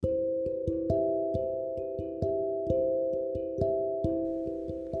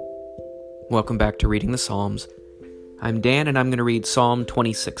Welcome back to Reading the Psalms. I'm Dan, and I'm going to read Psalm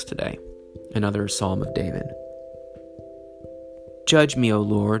 26 today, another Psalm of David. Judge me, O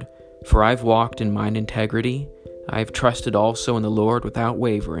Lord, for I've walked in mine integrity. I have trusted also in the Lord without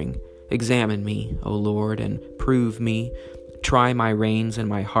wavering. Examine me, O Lord, and prove me. Try my reins and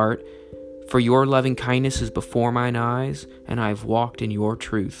my heart. For your loving kindness is before mine eyes, and I have walked in your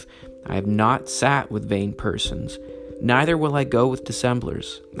truth. I have not sat with vain persons, neither will I go with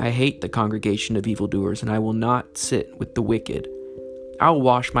dissemblers. I hate the congregation of evildoers, and I will not sit with the wicked. I will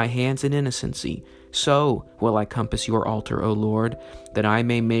wash my hands in innocency. So will I compass your altar, O Lord, that I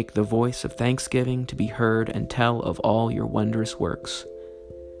may make the voice of thanksgiving to be heard and tell of all your wondrous works.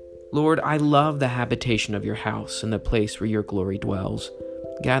 Lord, I love the habitation of your house and the place where your glory dwells.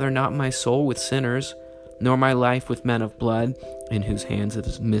 Gather not my soul with sinners, nor my life with men of blood, in whose hands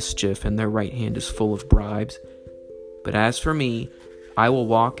is mischief and their right hand is full of bribes. But as for me, I will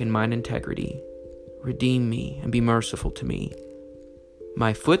walk in mine integrity. Redeem me and be merciful to me.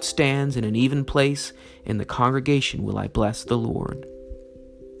 My foot stands in an even place. In the congregation will I bless the Lord.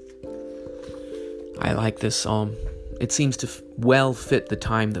 I like this psalm. It seems to well fit the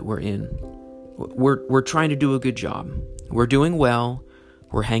time that we're in. We're trying to do a good job. We're doing well.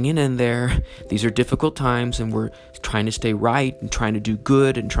 We're hanging in there. These are difficult times, and we're trying to stay right and trying to do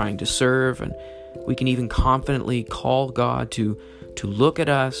good and trying to serve. And we can even confidently call God to look at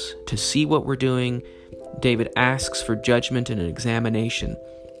us, to see what we're doing. David asks for judgment and an examination.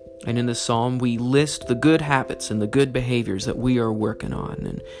 And in the psalm, we list the good habits and the good behaviors that we are working on.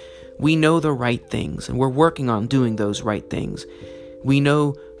 And we know the right things, and we're working on doing those right things. We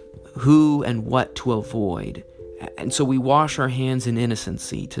know who and what to avoid. And so we wash our hands in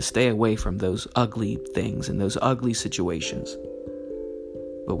innocency to stay away from those ugly things and those ugly situations.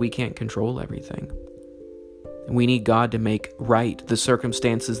 But we can't control everything. We need God to make right the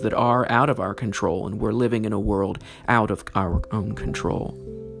circumstances that are out of our control, and we're living in a world out of our own control.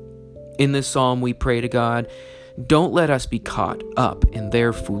 In this psalm, we pray to God, don't let us be caught up in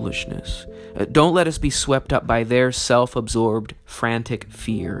their foolishness. Don't let us be swept up by their self-absorbed, frantic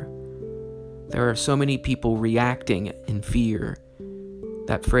fear. There are so many people reacting in fear.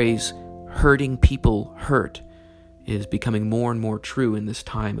 That phrase, hurting people hurt, is becoming more and more true in this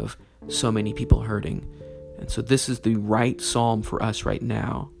time of so many people hurting. And so this is the right psalm for us right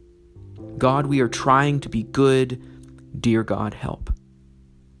now. God, we are trying to be good. Dear God, help.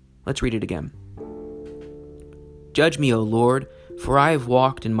 Let's read it again. Judge me, O Lord, for I have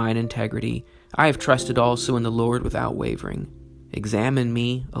walked in mine integrity. I have trusted also in the Lord without wavering. Examine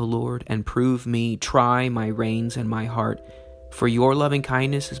me, O Lord, and prove me. Try my reins and my heart. For your loving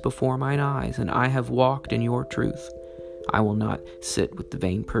kindness is before mine eyes, and I have walked in your truth. I will not sit with the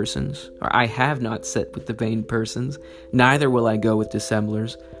vain persons, or I have not sat with the vain persons, neither will I go with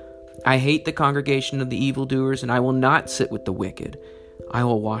dissemblers. I hate the congregation of the evildoers, and I will not sit with the wicked. I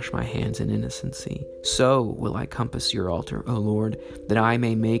will wash my hands in innocency. So will I compass your altar, O Lord, that I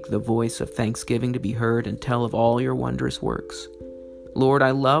may make the voice of thanksgiving to be heard and tell of all your wondrous works. Lord,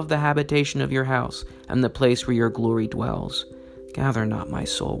 I love the habitation of your house and the place where your glory dwells. Gather not my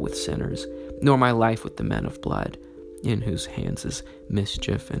soul with sinners, nor my life with the men of blood, in whose hands is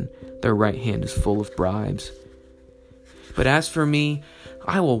mischief, and their right hand is full of bribes. But as for me,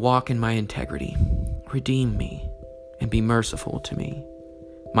 I will walk in my integrity. Redeem me, and be merciful to me.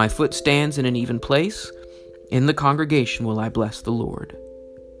 My foot stands in an even place. In the congregation will I bless the Lord.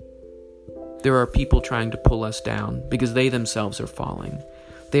 There are people trying to pull us down because they themselves are falling.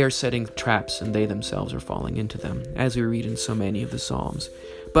 They are setting traps, and they themselves are falling into them, as we read in so many of the Psalms.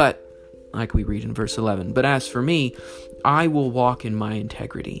 But like we read in verse 11, but as for me, I will walk in my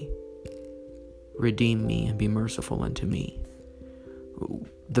integrity. Redeem me and be merciful unto me.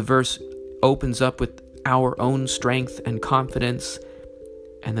 The verse opens up with our own strength and confidence,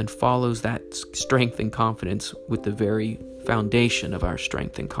 and then follows that strength and confidence with the very foundation of our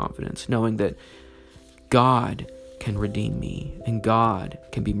strength and confidence, knowing that God can redeem me and God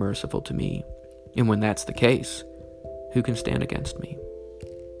can be merciful to me. And when that's the case, who can stand against me?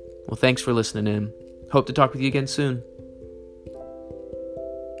 Well, thanks for listening in. Hope to talk with you again soon.